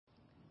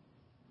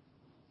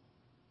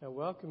I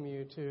welcome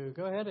you to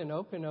go ahead and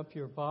open up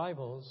your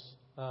Bibles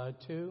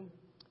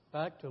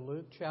back to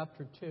Luke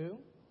chapter 2.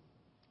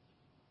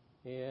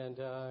 And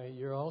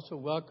you're also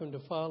welcome to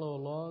follow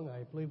along.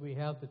 I believe we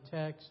have the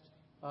text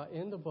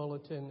in the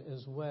bulletin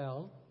as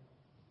well.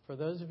 For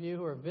those of you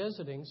who are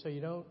visiting, so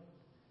you don't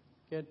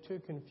get too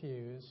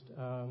confused,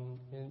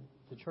 in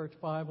the church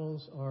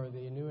Bibles are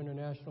the New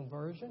International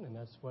Version, and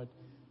that's what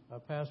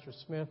Pastor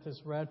Smith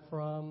has read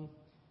from.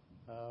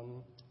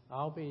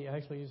 I'll be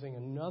actually using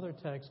another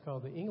text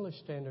called the English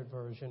Standard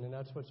Version, and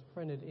that's what's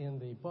printed in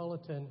the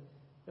bulletin.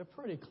 They're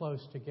pretty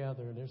close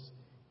together.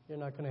 You're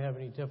not going to have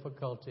any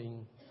difficulty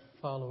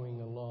following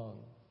along.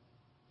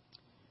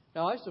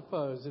 Now, I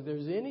suppose if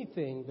there's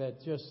anything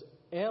that just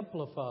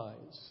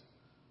amplifies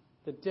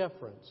the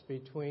difference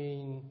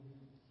between,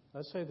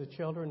 let's say, the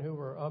children who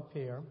were up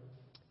here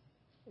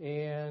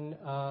and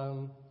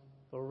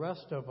the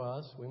rest of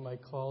us, we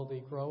might call the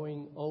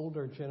growing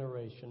older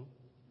generation,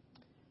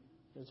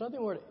 there's nothing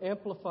more that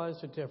amplifies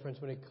the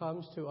difference when it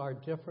comes to our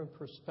different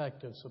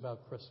perspectives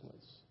about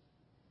Christmas.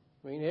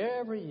 I mean,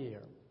 every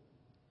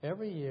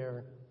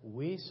year,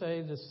 we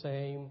say the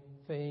same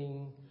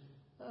thing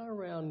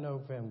around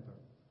November.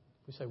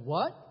 We say,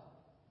 what?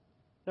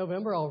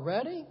 November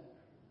already?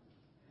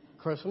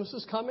 Christmas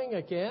is coming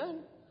again?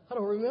 I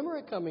don't remember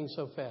it coming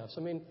so fast. I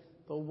mean,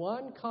 the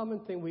one common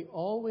thing we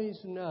always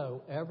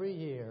know every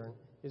year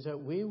is that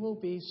we will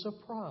be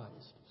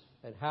surprised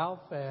at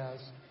how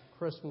fast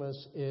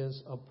Christmas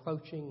is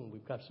approaching.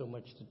 We've got so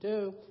much to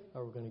do,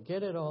 or we're going to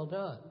get it all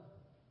done.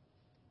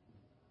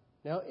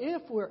 Now,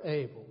 if we're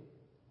able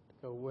to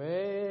go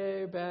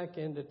way back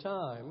into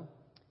time,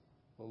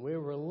 when we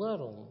were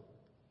little,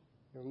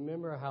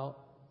 remember how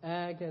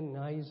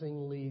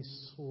agonizingly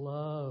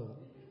slow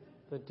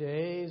the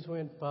days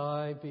went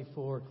by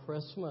before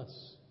Christmas.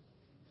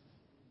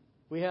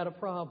 We had a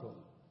problem.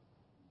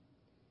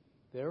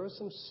 There was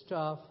some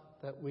stuff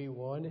that we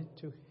wanted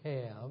to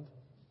have.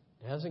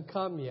 It hasn't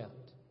come yet.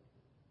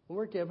 And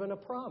we're given a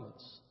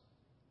promise.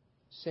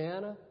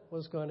 Santa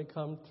was going to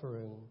come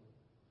through.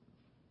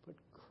 But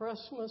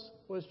Christmas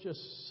was just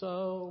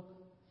so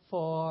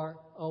far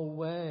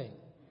away.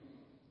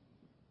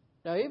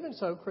 Now, even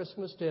so,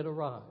 Christmas did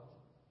arrive.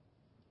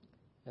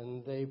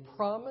 And the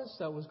promise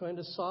that was going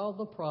to solve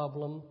the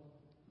problem,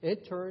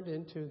 it turned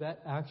into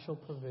that actual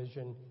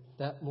provision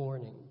that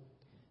morning.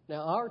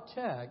 Now, our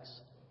text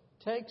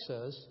takes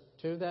us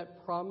to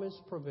that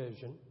promised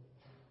provision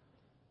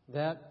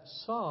that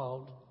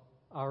solved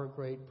our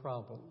great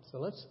problem. So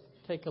let's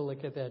take a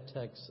look at that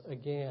text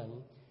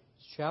again.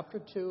 It's chapter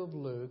 2 of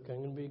Luke. I'm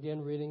going to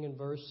begin reading in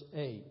verse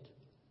 8.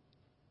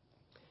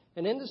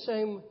 And in the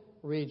same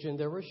region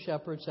there were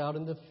shepherds out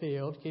in the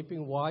field,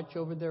 keeping watch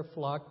over their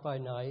flock by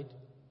night.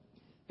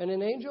 And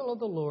an angel of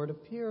the Lord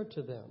appeared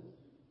to them.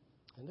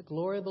 And the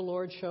glory of the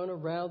Lord shone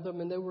around them,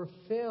 and they were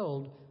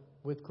filled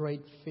with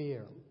great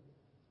fear.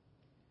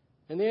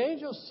 And the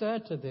angel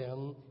said to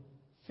them,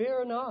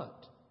 "Fear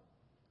not.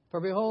 For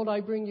behold,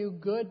 I bring you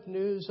good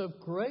news of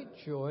great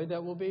joy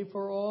that will be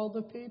for all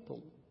the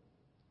people.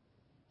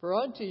 For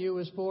unto you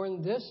is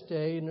born this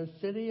day in the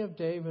city of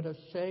David a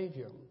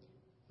Savior,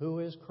 who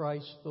is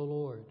Christ the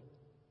Lord.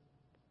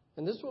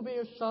 And this will be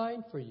a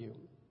sign for you.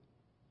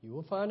 You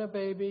will find a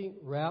baby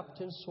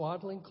wrapped in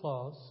swaddling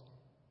cloths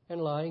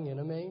and lying in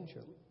a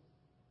manger."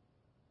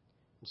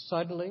 And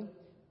suddenly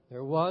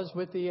there was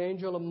with the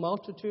angel a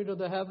multitude of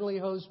the heavenly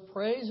host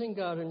praising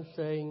God and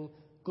saying,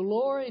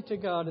 "Glory to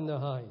God in the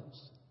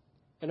highest,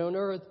 and on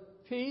earth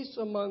peace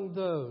among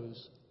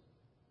those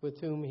with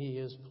whom he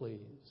is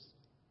pleased."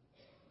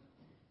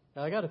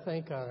 Now, I got to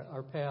thank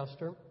our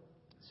pastor,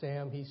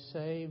 Sam. He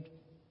saved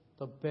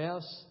the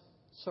best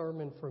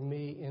sermon for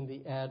me in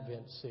the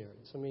Advent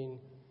series. I mean,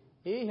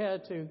 he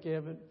had to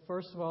give it,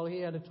 first of all, he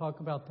had to talk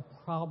about the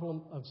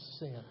problem of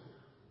sin.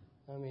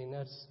 I mean,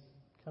 that's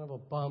kind of a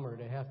bummer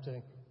to have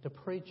to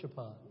preach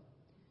upon.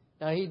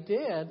 Now, he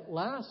did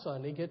last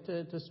Sunday get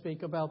to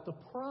speak about the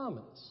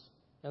promise.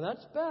 Now,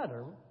 that's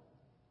better.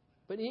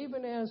 But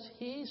even as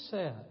he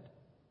said,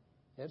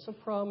 it's a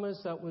promise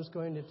that was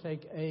going to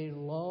take a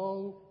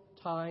long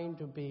time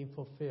to be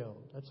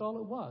fulfilled. That's all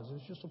it was. It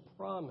was just a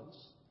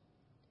promise.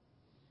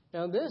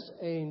 Now, this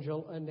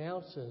angel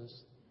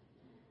announces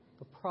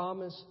the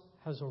promise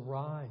has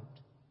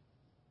arrived.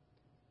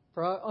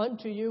 For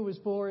unto you was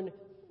born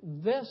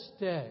this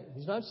day.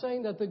 He's not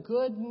saying that the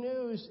good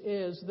news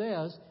is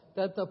this,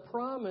 that the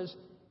promise,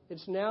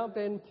 it's now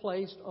been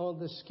placed on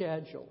the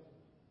schedule.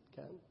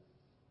 Okay?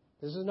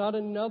 This is not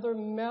another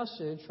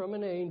message from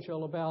an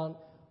angel about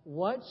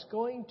what's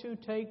going to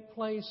take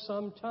place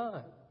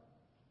sometime.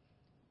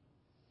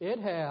 It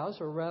has,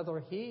 or rather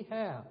he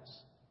has.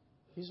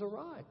 He's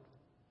arrived.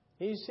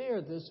 He's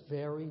here this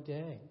very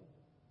day.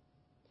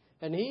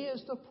 And he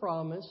is the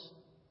promise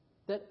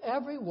that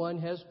everyone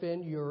has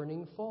been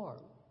yearning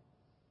for.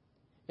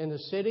 In the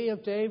city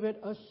of David,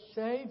 a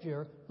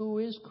Savior who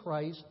is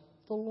Christ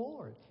the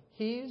Lord.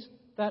 He's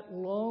that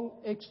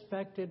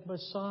long-expected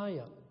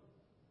Messiah.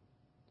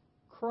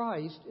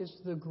 Christ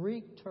is the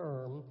Greek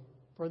term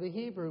for the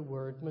Hebrew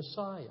word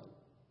Messiah.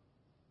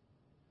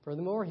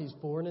 Furthermore, he's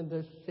born in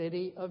the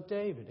city of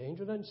David. The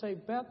angel doesn't say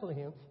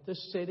Bethlehem, the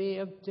city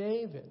of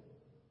David.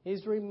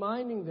 He's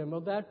reminding them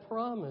of that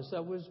promise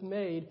that was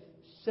made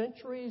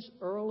centuries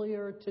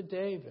earlier to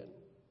David,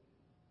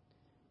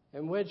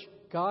 in which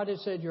God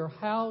has said, your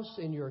house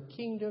and your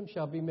kingdom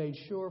shall be made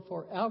sure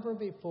forever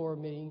before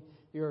me.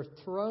 Your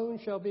throne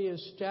shall be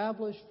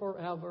established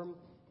forever.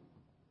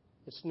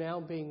 It's now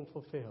being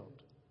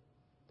fulfilled.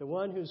 The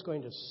one who's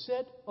going to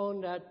sit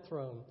on that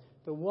throne,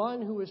 the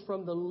one who is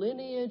from the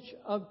lineage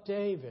of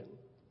David,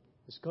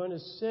 is going to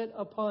sit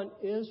upon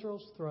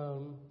Israel's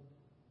throne,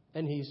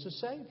 and he's the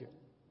Savior.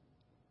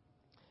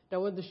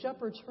 Now, when the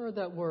shepherds heard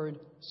that word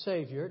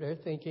Savior, they're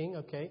thinking,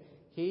 okay,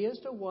 he is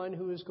the one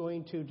who is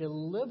going to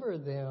deliver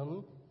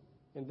them,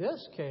 in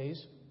this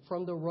case,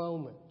 from the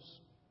Romans.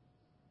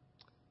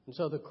 And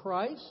so the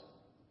Christ,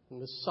 the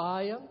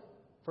Messiah,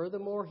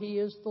 furthermore, he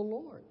is the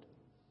Lord.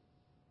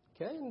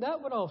 Okay, and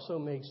that would also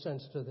make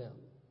sense to them.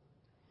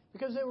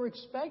 Because they were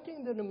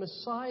expecting the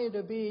Messiah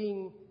to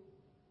be,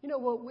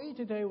 what we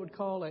today would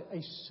call a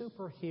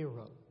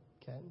superhero.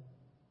 Okay?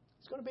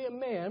 He's going to be a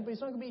man, but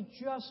he's not going to be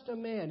just a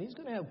man. He's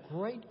going to have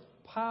great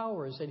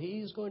powers that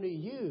he's going to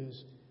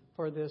use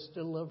for this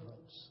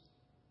deliverance.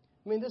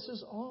 I mean, this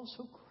is all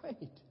so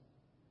great.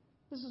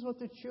 This is what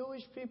the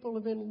Jewish people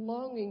have been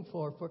longing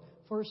for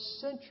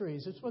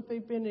centuries. It's what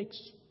they've been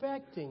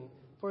expecting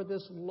for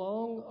this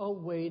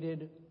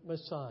long-awaited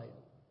Messiah.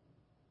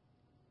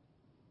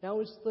 Now,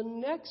 it's the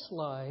next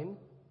line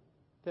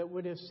that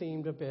would have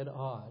seemed a bit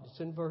odd. It's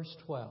in verse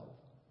 12.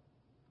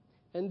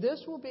 And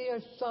this will be a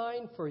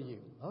sign for you.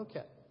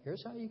 Okay,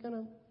 here's how you're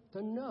going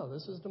to know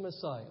this is the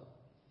Messiah.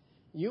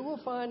 You will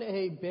find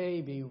a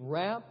baby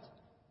wrapped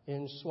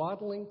in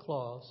swaddling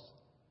cloths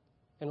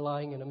and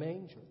lying in a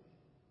manger.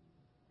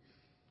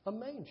 A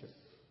manger.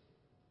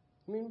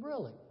 I mean,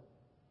 really.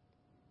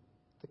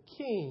 The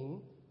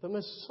king, the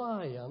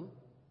Messiah,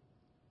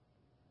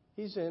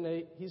 he's in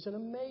a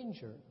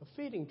manger, a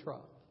feeding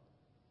trough.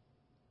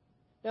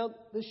 Now,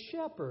 the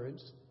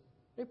shepherds,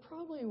 they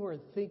probably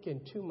weren't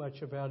thinking too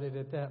much about it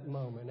at that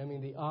moment. I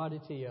mean, the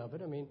oddity of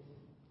it. I mean,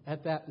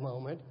 at that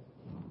moment,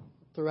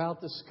 throughout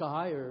the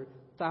sky are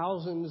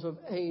thousands of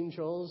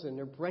angels, and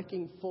they're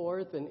breaking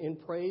forth in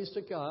praise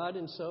to God.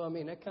 And so, I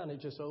mean, that kind of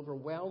just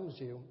overwhelms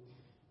you.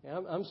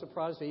 And I'm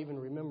surprised they even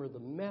remember the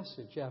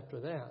message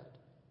after that.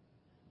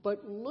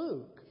 But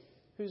Luke,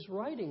 who's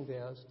writing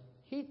this,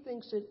 he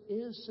thinks it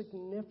is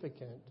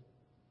significant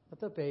that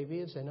the baby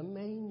is in a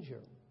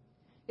manger.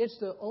 It's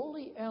the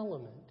only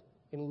element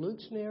in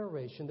Luke's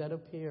narration that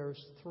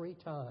appears 3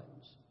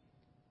 times.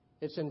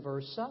 It's in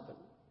verse 7,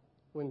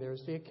 when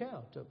there's the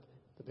account of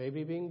the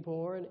baby being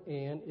born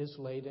and is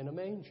laid in a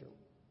manger.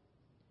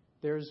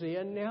 There's the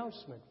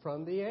announcement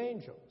from the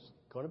angels,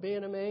 going to be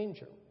in a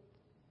manger.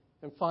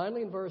 And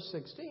finally, in verse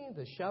 16,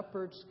 the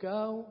shepherds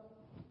go,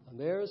 and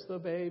there's the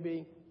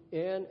baby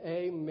in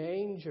a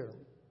manger.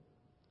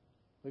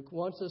 Luke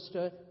wants us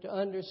to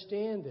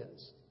understand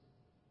this.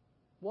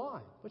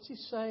 Why? What's he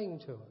saying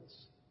to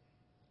us?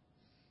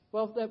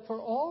 Well, that for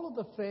all of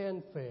the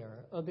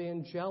fanfare of the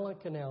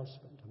angelic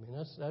announcement, I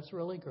mean, that's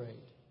really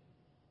great.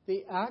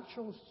 The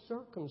actual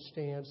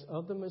circumstance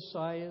of the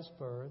Messiah's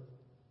birth,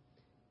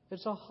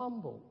 it's a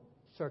humble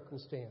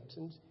circumstance.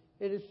 And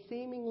it is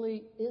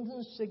seemingly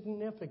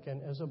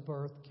insignificant as a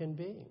birth can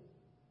be.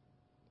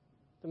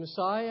 The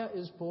Messiah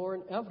is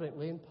born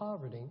evidently in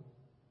poverty.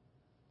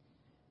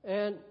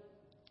 And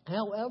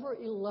however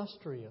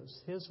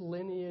illustrious his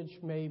lineage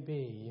may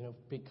be,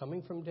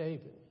 coming from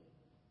David,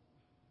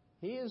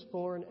 he is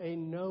born a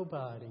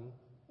nobody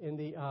in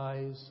the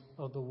eyes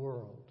of the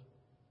world.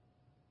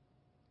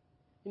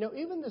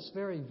 Even this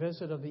very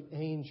visit of the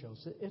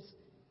angels,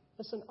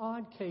 it's an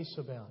odd case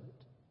about it.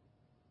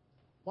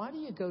 Why do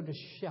you go to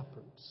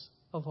shepherds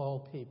of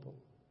all people?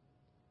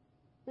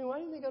 I mean, why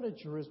didn't they go to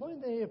Jerusalem? Why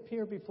didn't they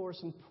appear before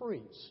some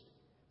priests,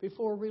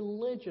 before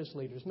religious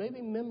leaders,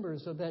 maybe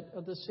members of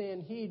the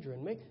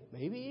Sanhedrin,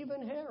 maybe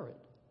even Herod?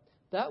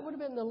 That would have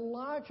been the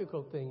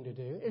logical thing to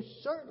do. It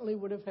certainly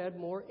would have had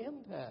more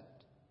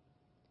impact.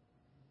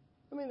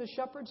 I mean, the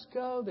shepherds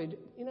go, they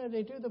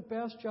do the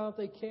best job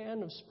they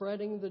can of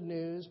spreading the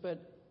news,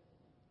 but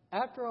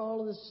after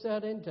all of this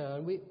said and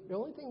done, the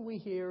only thing we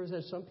hear is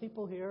that some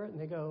people hear it and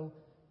they go,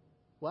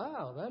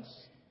 wow,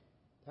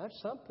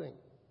 that's something.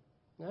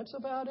 That's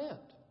about it.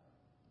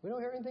 We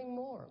don't hear anything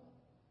more.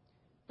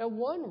 Now,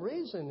 one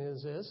reason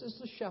is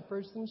the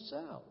shepherds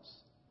themselves.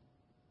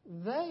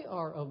 They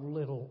are of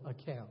little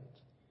account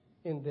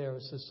in their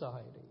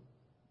society.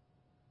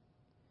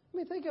 I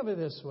mean, think of it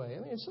this way. I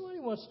mean, if somebody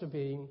wants to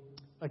be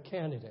a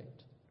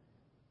candidate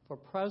for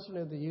President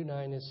of the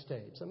United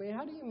States, I mean,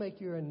 how do you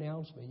make your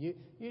announcement?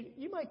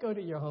 You might go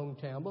to your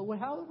hometown, but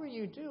however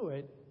you do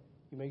it,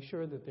 you make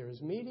sure that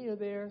there's media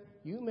there.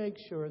 You make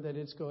sure that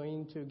it's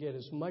going to get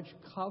as much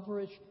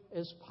coverage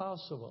as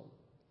possible.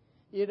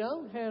 You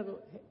don't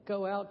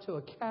go out to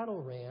a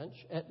cattle ranch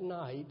at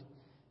night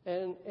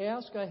and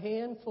ask a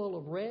handful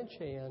of ranch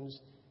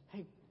hands,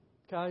 hey,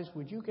 guys,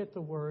 would you get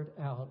the word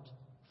out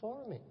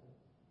for me?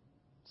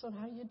 That's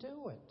not how you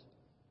do it.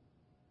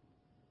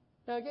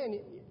 Now again,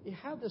 you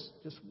have this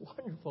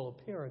wonderful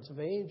appearance of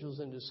angels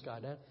in the sky.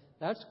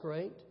 That's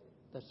great.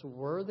 That's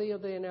worthy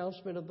of the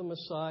announcement of the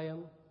Messiah.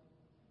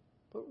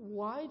 But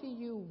why do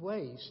you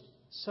waste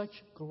such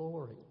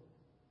glory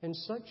and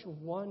such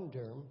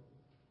wonder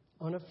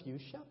on a few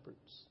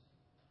shepherds?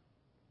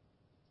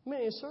 I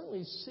mean, it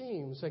certainly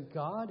seems that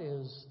God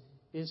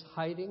is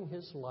hiding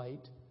His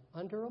light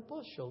under a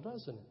bushel,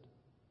 doesn't it?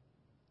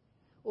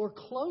 Or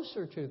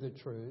closer to the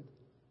truth,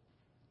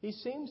 He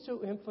seems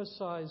to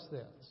emphasize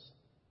this,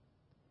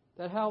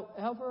 that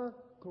however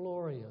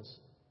glorious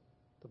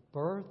the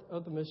birth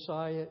of the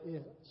Messiah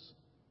is,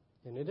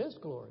 and it is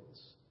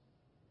glorious,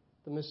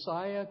 the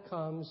Messiah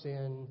comes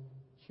in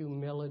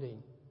humility,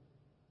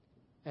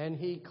 and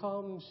He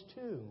comes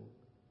to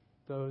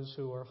those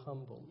who are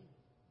humble.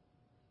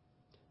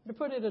 To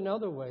put it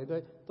another way,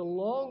 the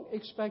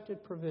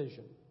long-expected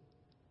provision,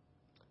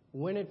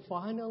 when it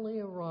finally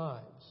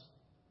arrives,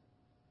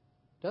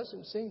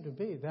 doesn't seem to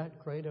be that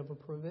great of a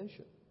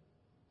provision.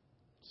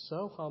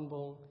 So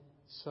humble,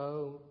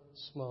 so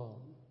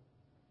small.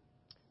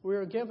 We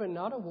are given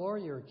not a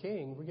warrior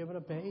king, we're given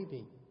a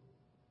baby.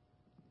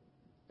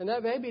 And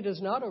that baby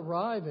does not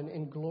arrive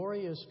in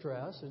glorious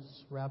dress.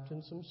 It's wrapped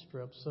in some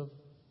strips of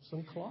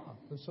some cloth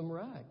or some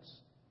rags.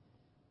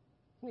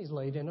 And He's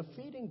laid in a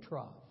feeding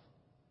trough.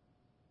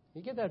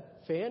 You get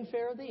that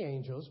fanfare of the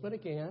angels, but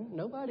again,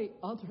 nobody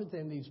other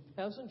than these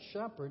peasant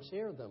shepherds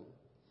hear them.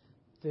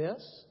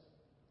 This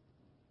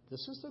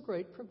is the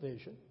great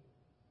provision.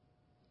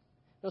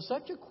 Now,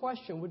 such a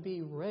question would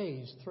be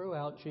raised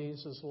throughout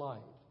Jesus' life,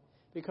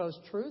 because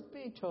truth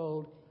be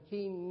told,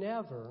 He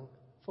never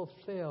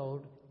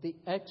fulfilled the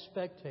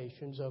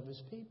expectations of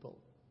His people.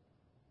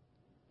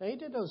 Now, He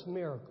did those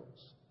miracles,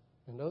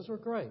 and those were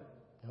great.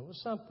 That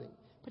was something.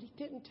 But He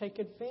didn't take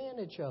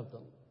advantage of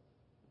them.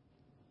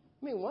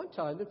 I mean, one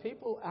time the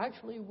people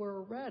actually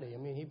were ready. I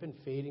mean, He'd been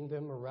feeding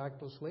them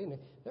miraculously, and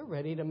they're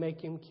ready to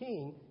make Him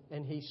king,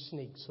 and He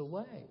sneaks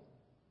away.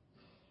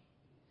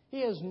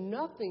 He has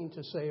nothing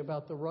to say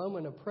about the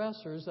Roman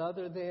oppressors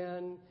other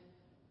than,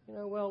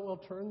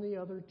 we'll turn the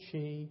other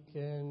cheek,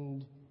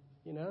 and,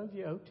 if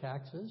you owe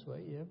taxes, well,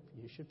 you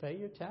should pay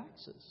your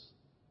taxes.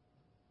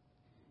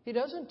 He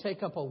doesn't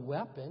take up a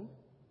weapon.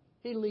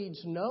 He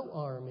leads no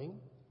army.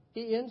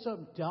 He ends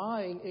up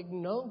dying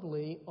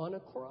ignobly on a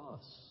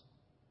cross.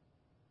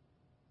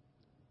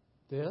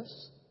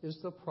 This is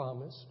the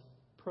promised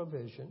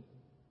provision.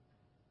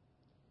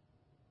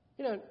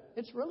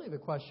 It's really the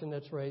question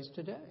that's raised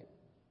today.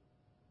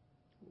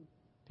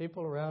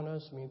 People around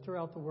us,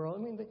 throughout the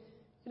world,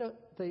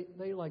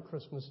 they like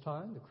Christmas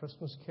time. The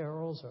Christmas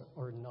carols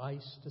are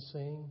nice to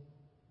sing.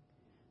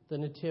 The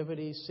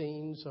nativity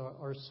scenes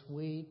are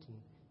sweet, and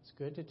it's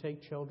good to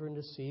take children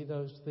to see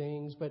those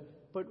things. But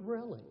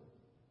really,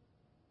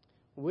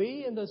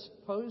 we in this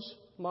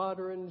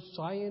postmodern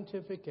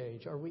scientific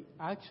age, are we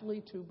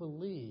actually to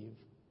believe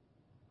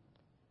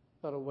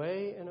that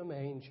away in a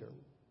manger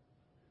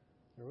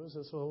there was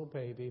this little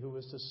baby who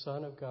was the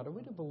Son of God? Are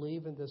we to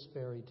believe in this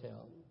fairy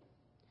tale?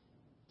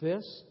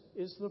 This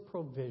is the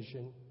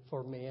provision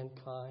for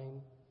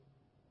mankind,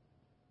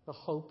 the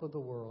hope of the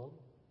world.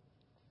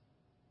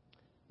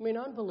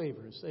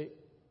 Unbelievers, you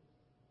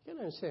got to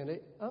understand,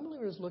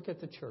 unbelievers look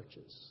at the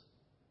churches,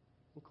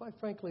 and quite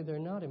frankly, they're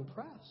not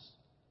impressed.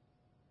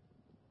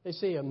 They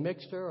see a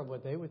mixture of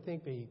what they would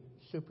think be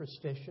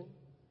superstition,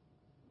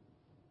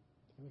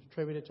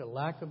 attributed to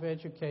lack of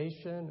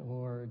education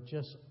or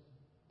just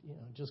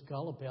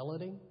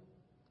gullibility,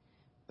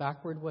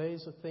 backward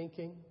ways of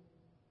thinking.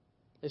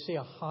 They see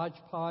a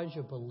hodgepodge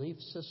of belief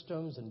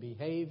systems and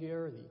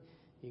behavior.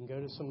 You can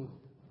go to some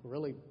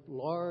really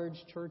large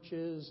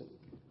churches and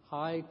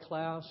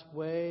high-class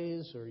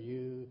ways, or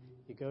you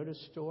go to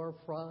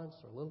storefronts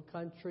or little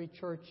country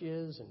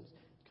churches, and it's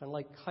kind of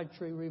like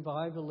country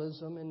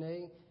revivalism, and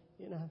they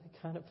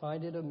kind of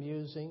find it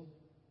amusing.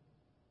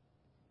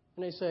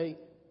 And they say,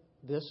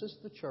 this is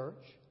the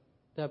church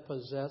that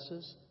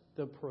possesses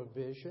the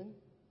provision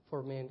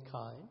for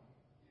mankind.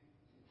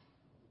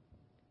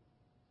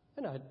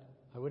 And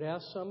I would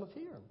ask some of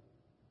here,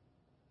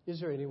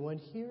 is there anyone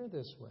here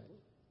this way?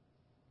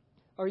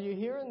 Are you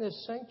here in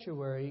this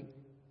sanctuary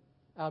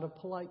out of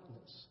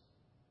politeness?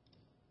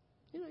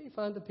 You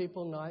find the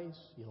people nice,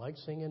 you like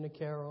singing the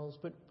carols,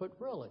 but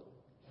really,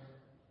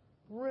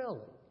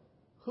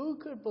 who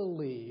could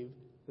believe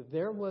that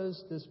there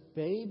was this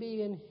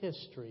baby in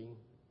history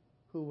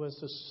who was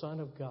the Son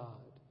of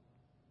God,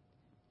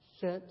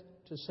 sent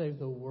to save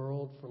the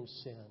world from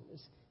sin?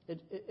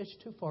 It's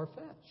too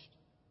far-fetched.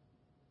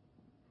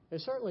 It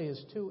certainly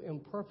is too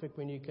imperfect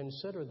when you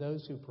consider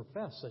those who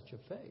profess such a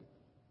faith.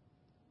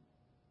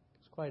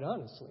 Because quite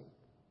honestly,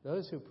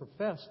 those who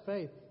profess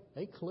faith,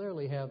 they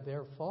clearly have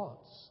their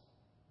faults.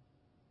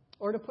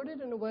 Or to put it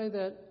in a way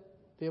that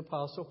the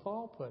Apostle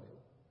Paul put it,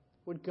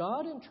 would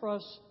God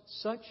entrust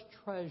such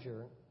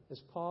treasure, as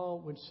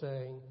Paul would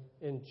say,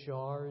 in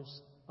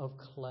jars of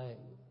clay?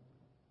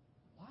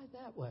 Why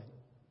that way?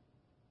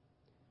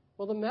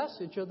 Well, the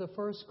message of the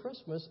first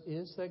Christmas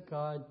is that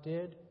God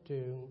did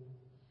do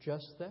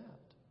just that.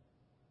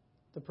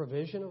 The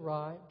provision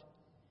arrived.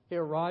 He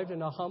arrived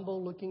in a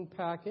humble-looking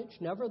package.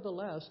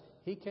 Nevertheless,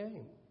 he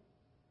came.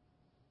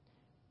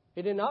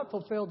 He did not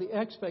fulfill the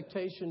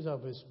expectations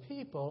of his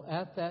people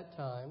at that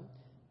time.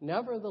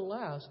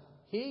 Nevertheless,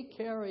 he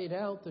carried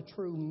out the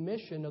true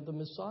mission of the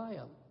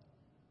Messiah,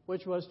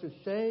 which was to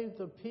save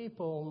the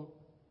people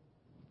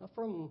not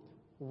from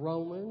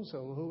Romans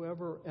or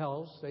whoever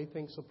else they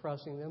think's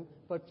oppressing them,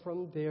 but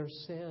from their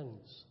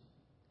sins.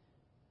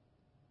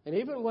 And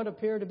even what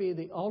appeared to be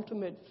the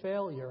ultimate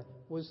failure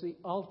was the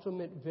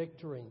ultimate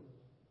victory.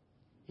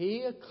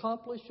 He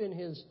accomplished in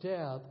his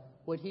death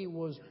what he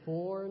was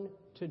born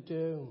to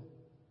do.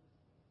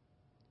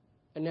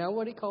 And now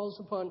what he calls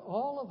upon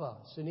all of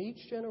us in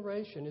each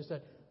generation is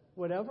that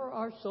whatever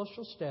our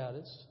social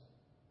status,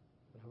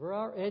 whatever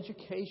our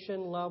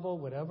education level,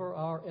 whatever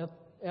our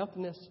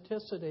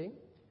ethnicity,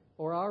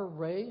 or our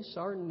race,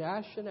 our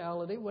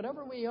nationality,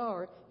 whatever we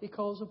are, he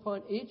calls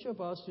upon each of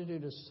us to do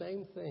the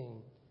same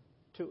thing,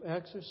 to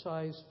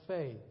exercise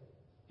faith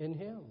in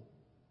him.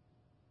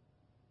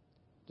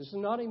 This is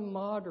not a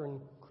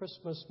modern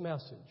Christmas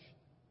message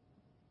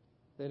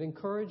that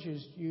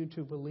encourages you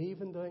to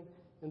believe in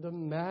the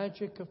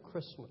magic of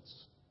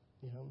Christmas,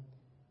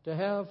 to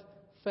have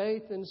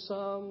faith in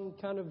some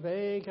kind of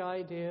vague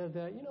idea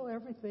that,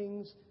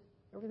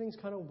 everything's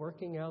kind of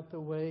working out the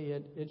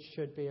way it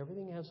should be.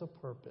 Everything has a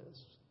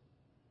purpose.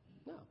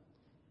 No.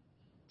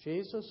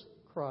 Jesus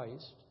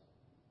Christ,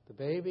 the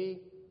baby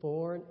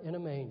born in a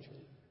manger,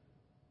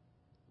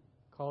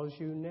 calls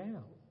you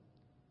now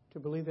to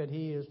believe that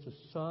he is the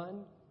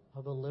Son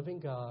of the living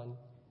God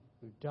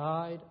who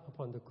died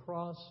upon the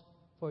cross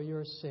for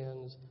your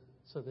sins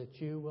so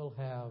that you will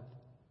have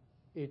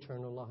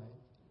eternal life.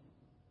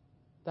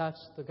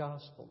 That's the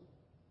gospel.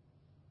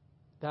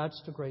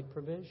 That's the great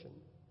provision.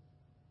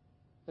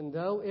 And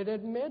though it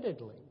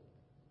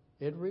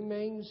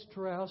remains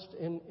dressed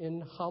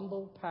in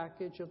humble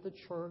package of the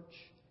church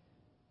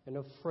and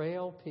of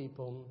frail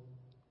people,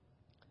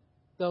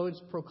 though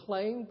it's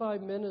proclaimed by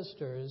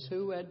ministers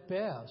who at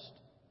best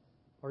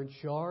are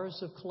jars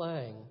of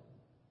clay,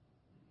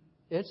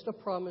 it's the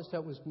promise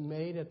that was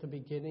made at the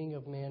beginning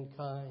of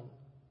mankind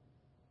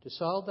to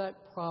solve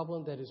that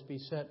problem that has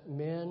beset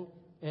men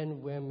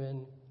and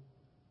women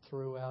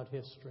throughout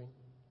history.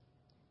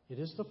 It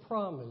is the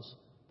promise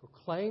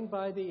proclaimed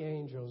by the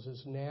angels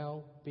is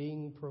now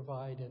being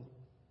provided.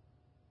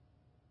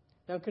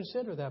 Now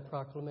consider that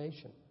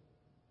proclamation.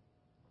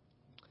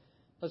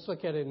 Let's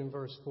look at it in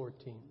verse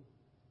 14.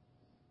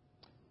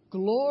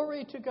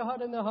 Glory to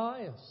God in the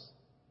highest,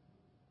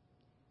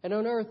 and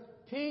on earth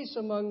peace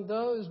among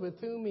those with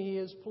whom he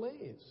is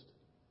pleased.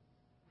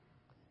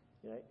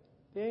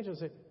 The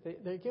angels,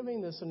 they're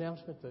giving this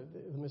announcement that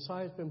the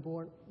Messiah has been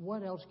born.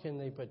 What else can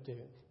they but do?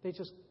 They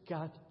just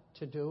got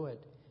to do it.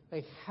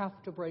 They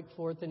have to break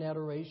forth in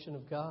adoration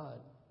of God.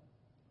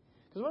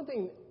 Because one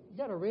thing you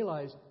got to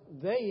realize,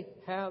 they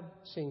have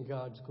seen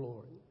God's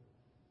glory.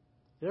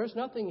 There's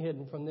nothing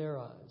hidden from their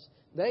eyes.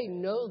 They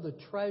know the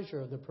treasure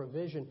of the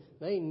provision.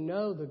 They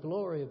know the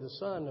glory of the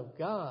Son of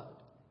God.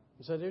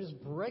 And so they're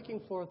just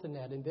breaking forth in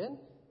that. And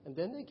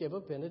then they give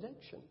a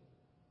benediction.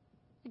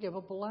 They give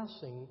a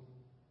blessing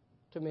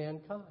to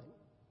mankind.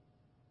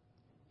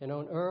 And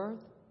on earth,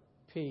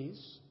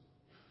 peace.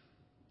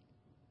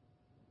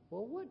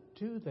 Well, what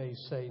do they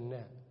say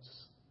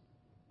next?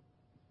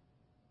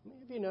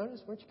 Have you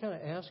noticed? Weren't you kind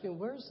of asking,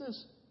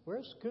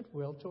 where's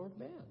goodwill toward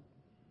man?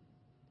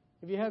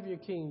 If you have your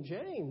King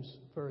James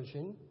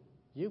Version,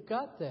 you've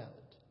got that.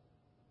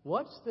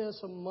 What's this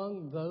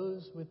among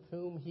those with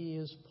whom he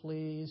is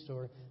pleased,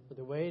 or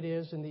the way it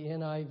is in the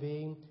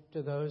NIV,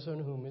 to those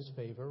on whom his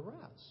favor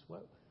rests?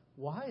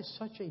 Why is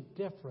such a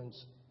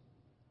difference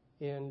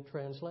in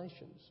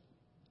translations?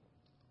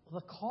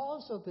 Well, the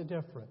cause of the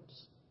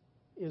difference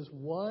is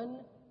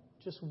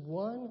just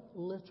one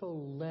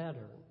little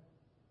letter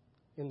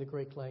in the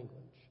Greek language.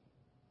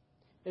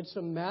 It's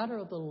a matter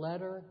of the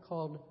letter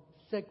called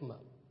sigma,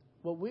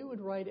 what we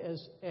would write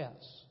as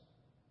S.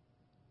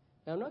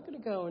 Now, I'm not going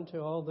to go into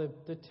all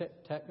the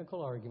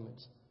technical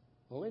arguments.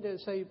 Only to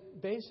say,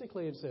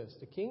 basically, it's this.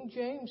 The King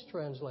James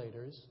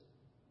translators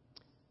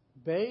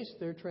based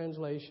their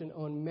translation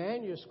on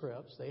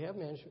manuscripts. They have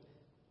manuscripts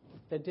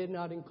that did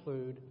not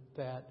include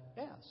that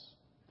S,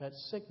 that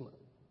sigma.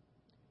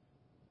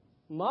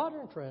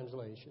 Modern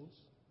translations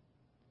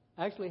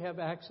actually have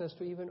access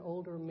to even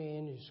older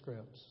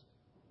manuscripts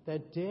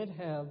that did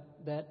have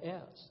that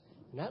S.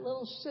 And that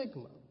little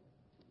sigma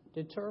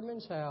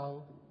determines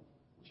how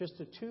just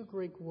the two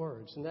Greek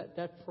words, and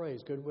that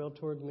phrase, goodwill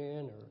toward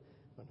men, or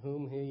on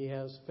whom he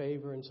has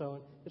favor, and so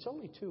on, it's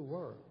only two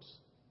words.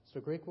 It's the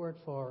Greek word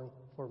for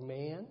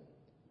man,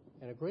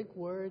 and a Greek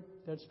word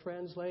that's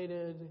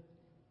translated,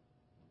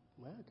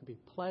 well, it could be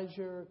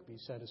pleasure, it could be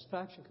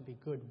satisfaction, it could be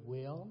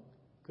goodwill,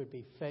 it could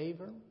be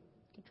favor.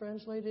 It can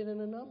translate it in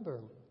a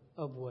number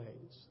of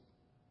ways.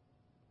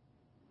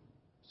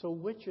 So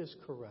which is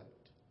correct?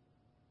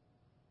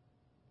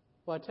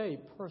 Well, I tell you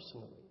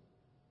personally,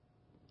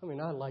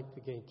 I like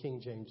the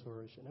King James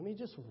Version. It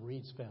just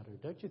reads better,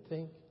 don't you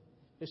think?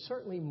 It's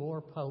certainly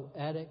more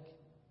poetic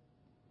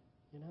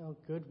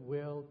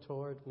goodwill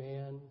toward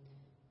man.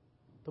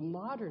 The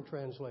modern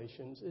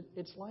translations,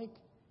 it's like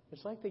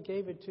they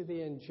gave it to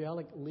the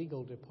angelic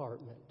legal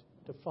department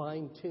to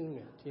fine-tune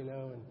it,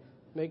 and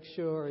make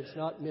sure it's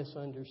not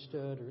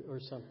misunderstood or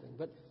something.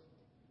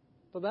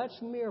 But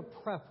that's mere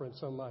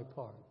preference on my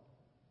part.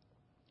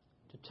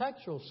 To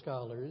textual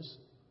scholars,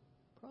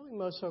 probably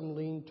most of them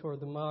lean toward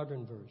the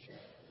modern version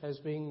as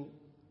being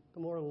the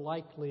more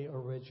likely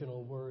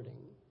original wording.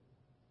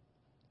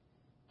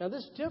 Now,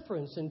 this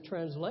difference in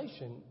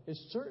translation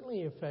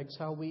certainly affects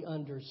how we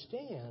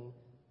understand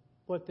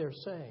what they're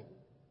saying.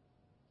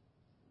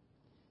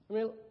 I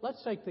mean,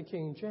 let's take the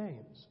King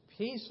James.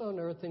 Peace on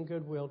earth and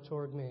goodwill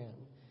toward man.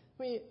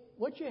 I mean,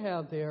 what you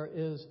have there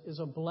is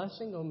a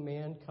blessing on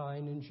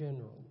mankind in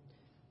general.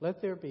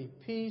 Let there be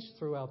peace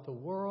throughout the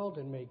world,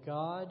 and may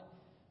God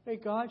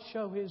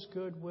show His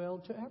goodwill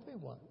to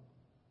everyone.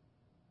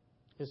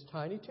 As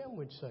Tiny Tim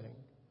would say,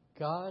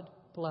 God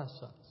bless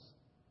us,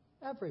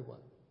 everyone.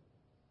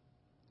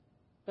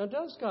 Now,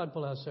 does God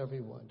bless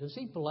everyone? Does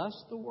He bless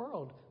the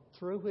world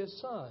through His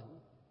Son?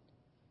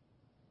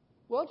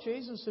 Well,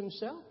 Jesus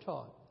Himself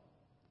taught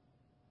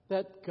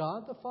that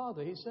God the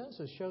Father, He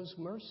says, shows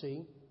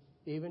mercy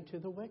even to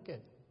the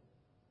wicked.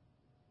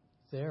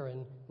 There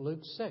in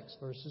Luke 6,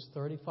 verses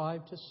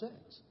 35 to 6.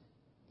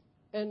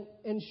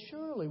 And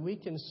surely we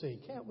can see,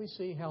 can't we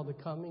see how the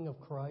coming of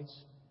Christ,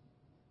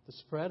 the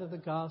spread of the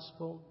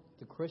gospel,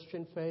 the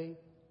Christian faith,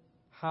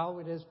 how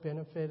it has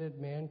benefited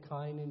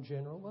mankind in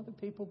general, whether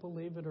people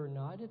believe it or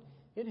not,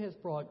 it has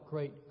brought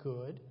great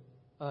good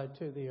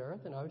to the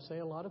earth, and I would say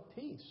a lot of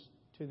peace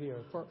to the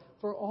earth.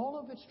 For all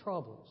of its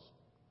troubles,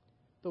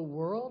 the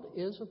world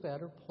is a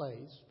better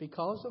place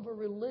because of a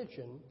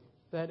religion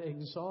that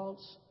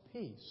exalts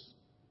peace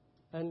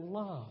and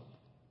love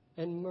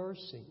and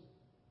mercy.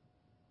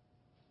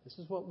 This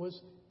is what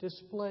was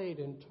displayed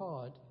and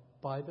taught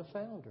by the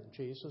founder,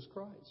 Jesus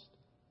Christ.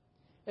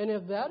 And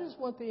if that is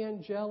what the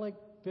angelic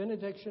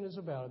benediction is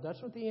about, if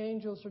that's what the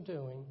angels are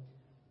doing,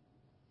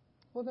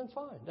 well then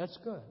fine, that's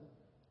good.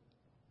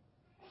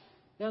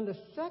 Now in the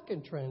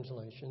second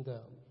translation,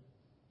 though,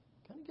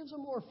 kind of gives a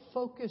more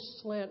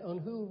focused slant on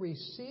who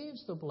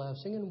receives the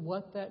blessing and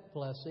what that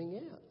blessing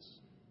is.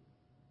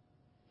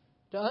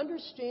 To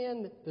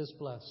understand this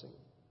blessing,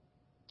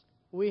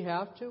 we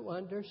have to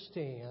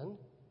understand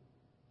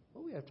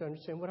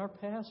what our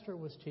pastor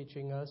was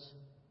teaching us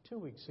 2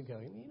 weeks ago.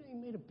 He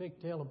made a big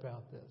deal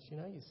about this.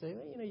 You say,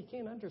 you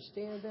can't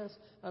understand this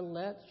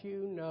unless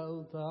you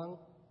know the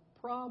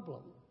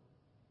problem.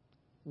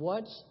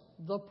 What's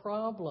the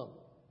problem?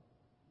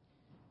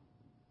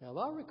 Now, if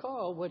I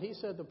recall, what he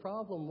said the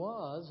problem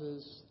was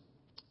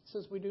he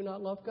says we do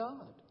not love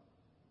God.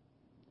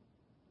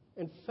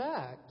 In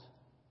fact,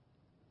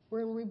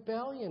 we're in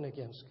rebellion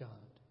against God.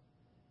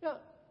 Now,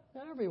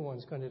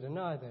 everyone's going to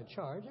deny that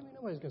charge.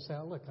 Nobody's going to say,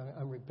 look,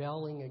 I'm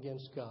rebelling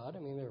against God.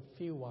 There are a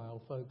few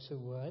wild folks who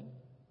would.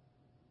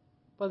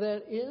 But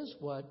that is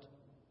what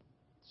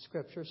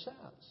Scripture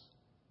says.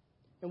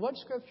 And what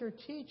Scripture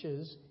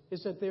teaches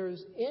is that there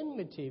is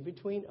enmity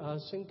between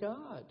us and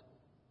God.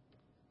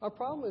 Our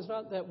problem is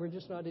not that we're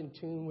just not in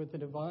tune with the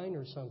divine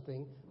or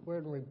something. We're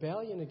in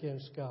rebellion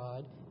against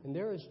God, and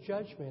there is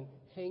judgment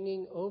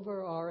hanging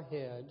over our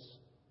heads,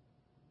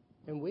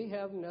 and we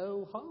have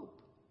no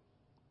hope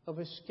of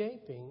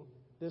escaping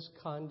this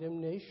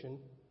condemnation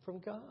from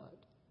God,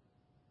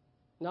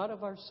 not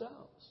of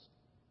ourselves.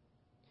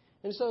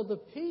 And so the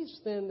peace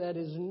then that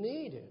is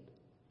needed,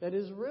 that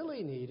is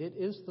really needed,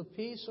 is the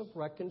peace of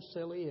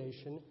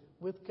reconciliation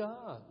with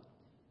God.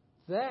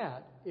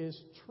 That is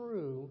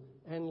true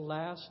and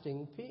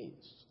lasting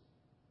peace.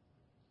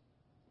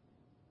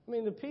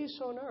 The peace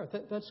on earth,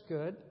 that's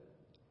good.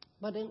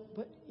 But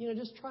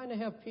just trying to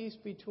have peace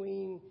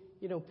between,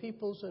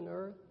 peoples and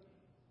earth,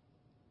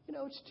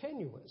 it's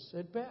tenuous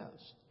at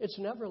best. It's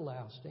never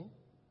lasting.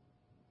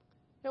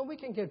 Now, we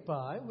can get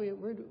by.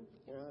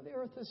 The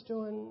earth is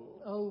doing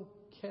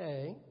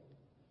okay.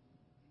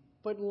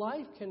 But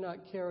life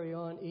cannot carry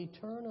on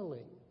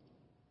eternally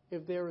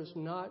if there is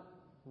not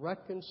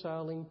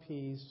reconciling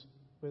peace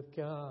with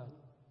God.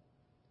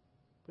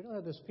 If we don't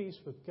have this peace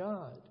with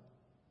God,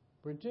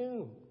 we're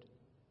doomed.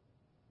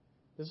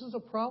 This is a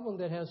problem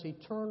that has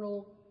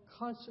eternal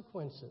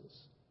consequences.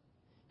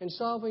 And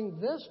solving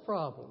this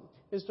problem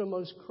is the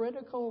most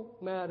critical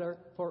matter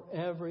for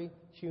every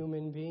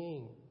human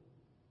being.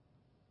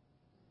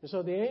 And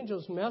so the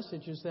angel's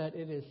message is that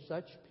it is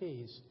such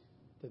peace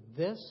that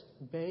this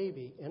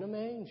baby in a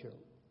manger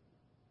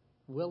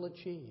will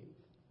achieve.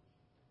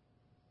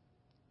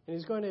 And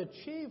he's going to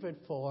achieve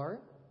it for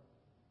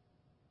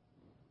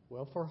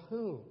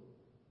whom?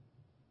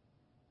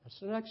 That's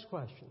the next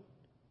question.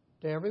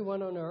 To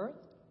everyone on earth?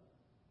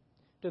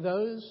 To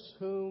those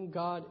whom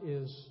God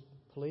is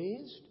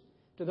pleased?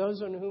 To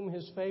those on whom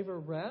His favor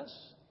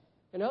rests?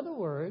 In other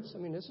words,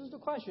 this is the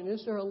question,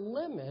 is there a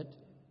limit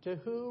to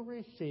who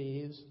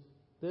receives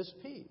this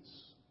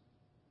peace?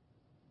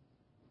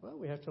 Well,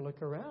 we have to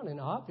look around, and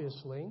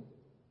obviously,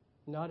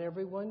 not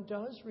everyone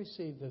does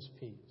receive this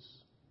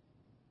peace.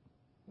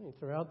 I mean,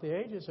 throughout the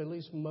ages, at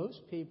least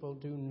most people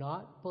do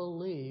not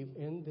believe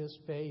in this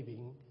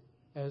baby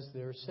as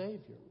their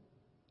Savior.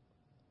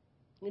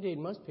 Indeed,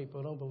 most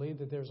people don't believe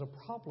that there's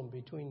a problem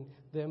between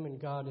them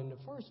and God in the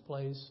first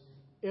place.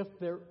 If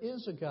there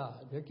is a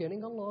God, they're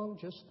getting along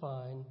just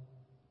fine.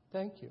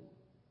 Thank you.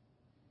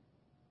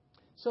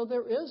 So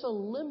there is a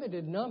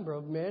limited number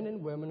of men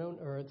and women on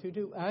earth who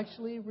do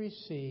actually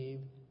receive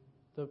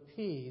the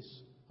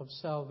peace of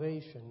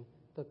salvation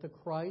that the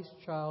Christ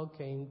child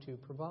came to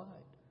provide.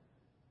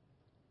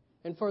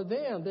 And for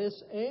them,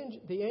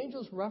 the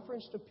angel's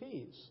reference to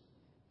peace,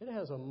 it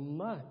has a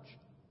much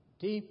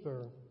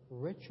deeper,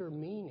 richer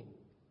meaning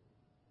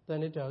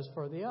than it does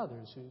for the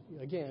others who,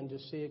 again,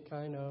 just see it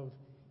kind of,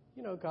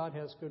 God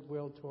has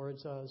goodwill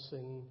towards us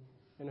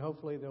and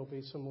hopefully there'll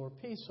be some more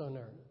peace on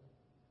earth.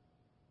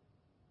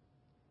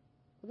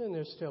 But then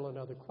there's still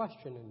another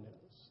question in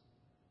this.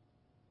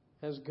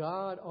 Has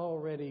God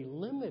already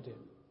limited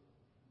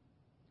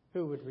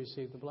who would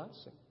receive the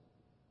blessing?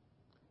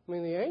 I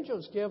mean, the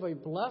angels give a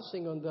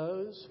blessing on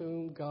those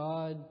whom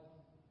God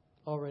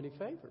already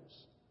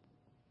favors,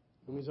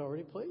 whom He's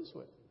already pleased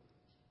with.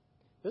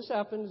 This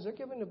happens, they're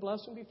given the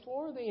blessing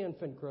before the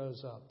infant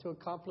grows up to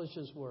accomplish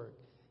His work,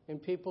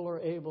 and people are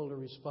able to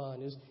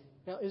respond. Is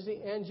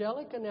the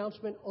angelic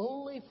announcement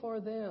only for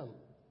them?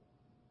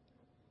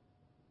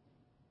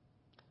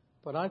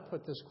 But I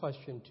put this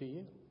question to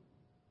you.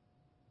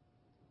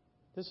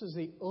 This is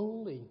the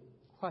only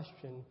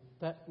question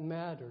that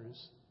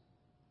matters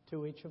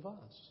to each of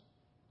us.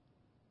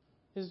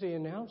 Is the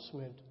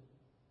announcement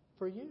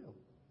for you?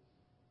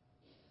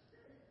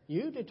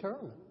 You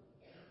determine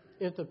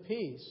if the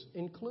peace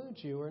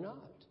includes you or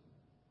not.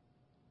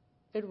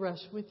 It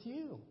rests with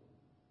you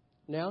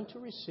now to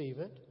receive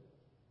it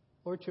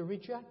or to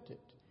reject it.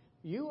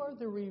 You are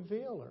the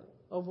revealer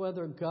of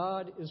whether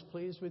God is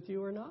pleased with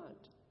you or not.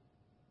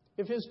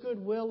 If His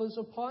goodwill is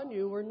upon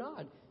you or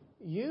not.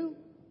 You've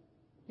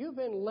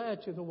been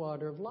led to the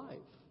water of life.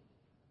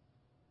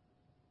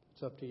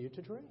 It's up to you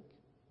to drink.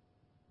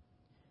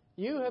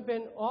 You have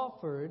been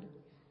offered,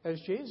 as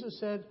Jesus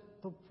said,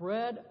 the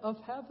bread of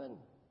heaven.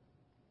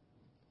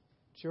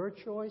 It's your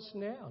choice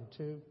now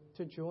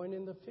to join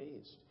in the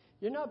feast.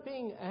 You're not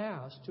being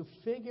asked to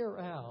figure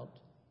out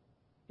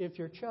if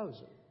you're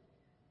chosen.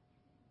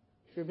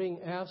 You're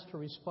being asked to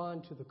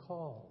respond to the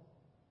call.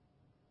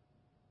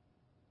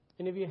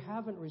 And if you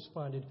haven't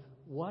responded,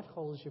 what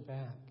holds you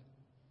back?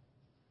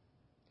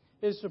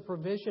 Is the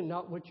provision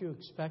not what you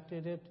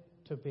expected it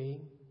to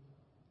be?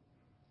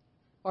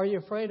 Are you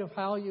afraid of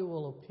how you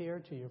will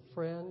appear to your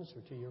friends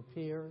or to your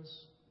peers?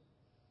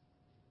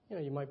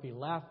 You might be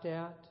laughed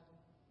at,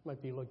 you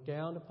might be looked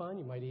down upon,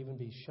 you might even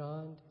be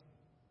shunned.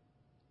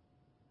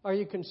 Are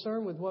you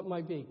concerned with what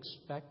might be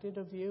expected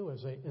of you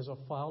as a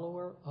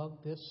follower of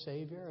this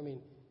Savior? I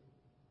mean,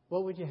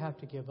 what would you have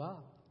to give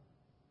up?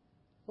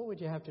 What would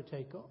you have to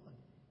take on?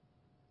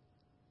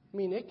 I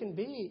mean, it can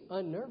be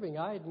unnerving,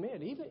 I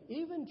admit.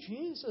 Even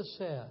Jesus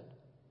said,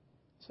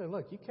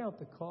 look, you count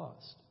the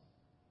cost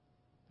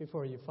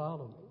before you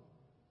follow me.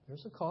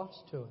 There's a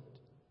cost to it.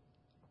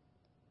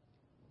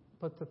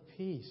 But the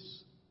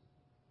peace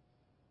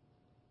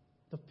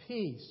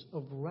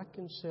of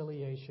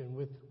reconciliation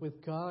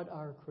with God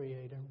our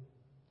Creator,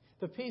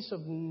 the peace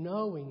of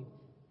knowing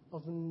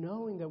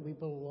that we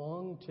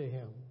belong to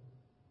Him,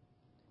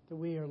 that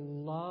we are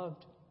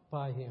loved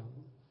by Him.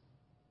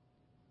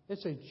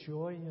 It's a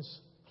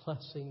joyous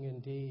blessing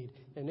indeed,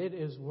 and it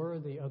is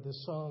worthy of the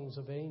songs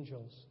of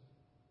angels.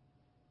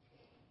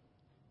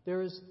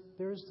 There is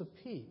the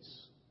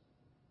peace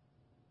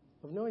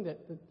of knowing that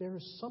there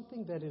is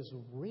something that is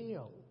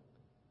real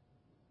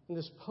in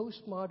this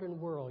postmodern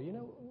world.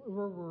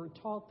 We're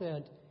taught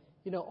that,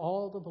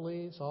 all the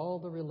beliefs, all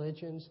the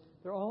religions,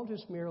 they're all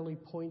just merely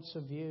points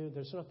of view.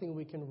 There's nothing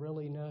we can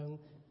really know.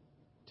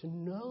 To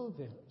know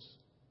this,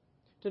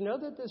 to know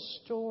that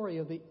this story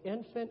of the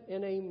infant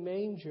in a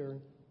manger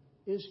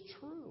is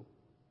true.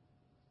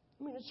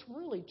 I mean, it's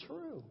really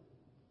true.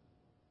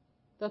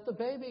 That the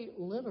baby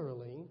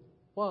literally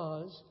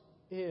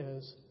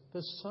is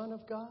the Son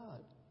of God.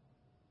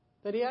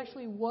 That He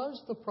actually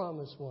was the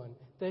promised one.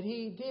 That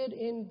He did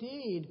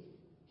indeed,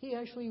 He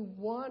actually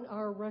won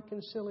our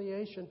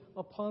reconciliation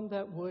upon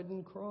that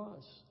wooden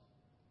cross.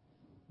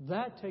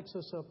 That takes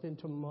us up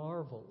into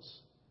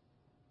marvels.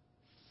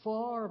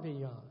 Far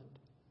beyond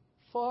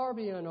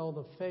all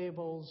the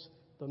fables,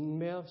 the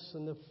myths,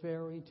 and the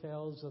fairy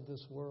tales of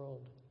this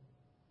world.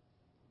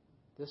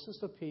 This is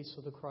the peace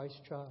of the Christ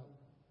child.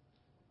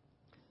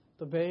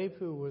 The babe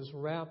who was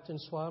wrapped in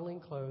swaddling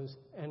clothes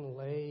and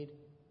laid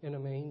in a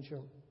manger.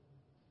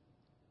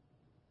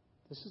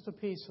 This is the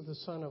peace of the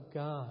Son of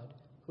God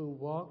who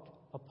walked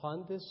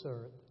upon this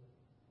earth,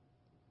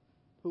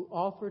 who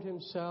offered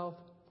Himself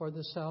for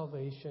the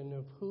salvation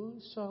of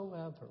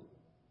whosoever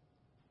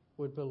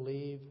would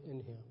believe in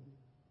Him.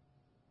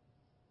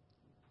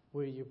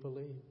 Will you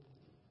believe?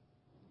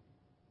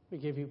 We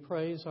give You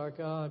praise, our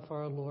God, for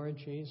our Lord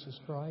Jesus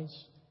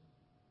Christ,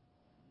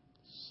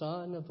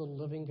 Son of the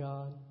living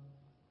God,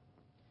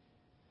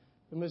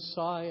 the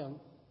Messiah,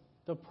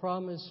 the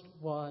promised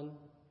one,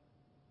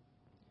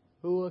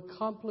 who will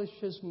accomplish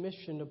his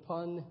mission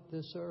upon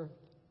this earth.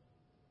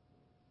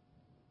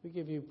 We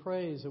give you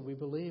praise that we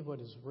believe what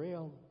is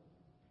real,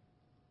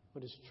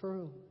 what is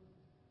true,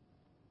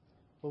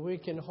 what we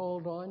can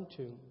hold on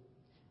to.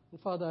 And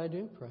Father, I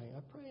do pray.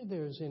 I pray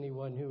there's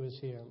anyone who is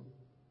here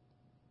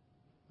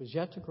who's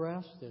yet to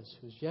grasp this,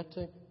 who's yet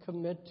to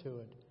commit to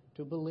it,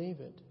 to believe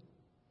it.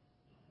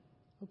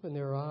 Open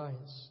their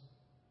eyes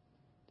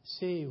to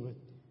see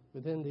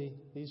within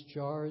these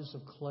jars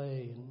of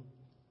clay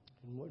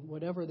and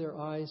whatever their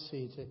eyes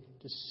see,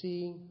 to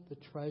see the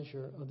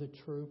treasure of the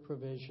true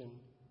provision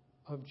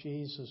of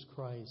Jesus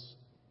Christ,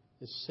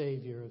 the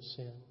Savior of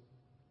sin.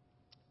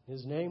 In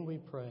His name we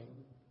pray.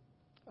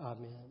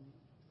 Amen.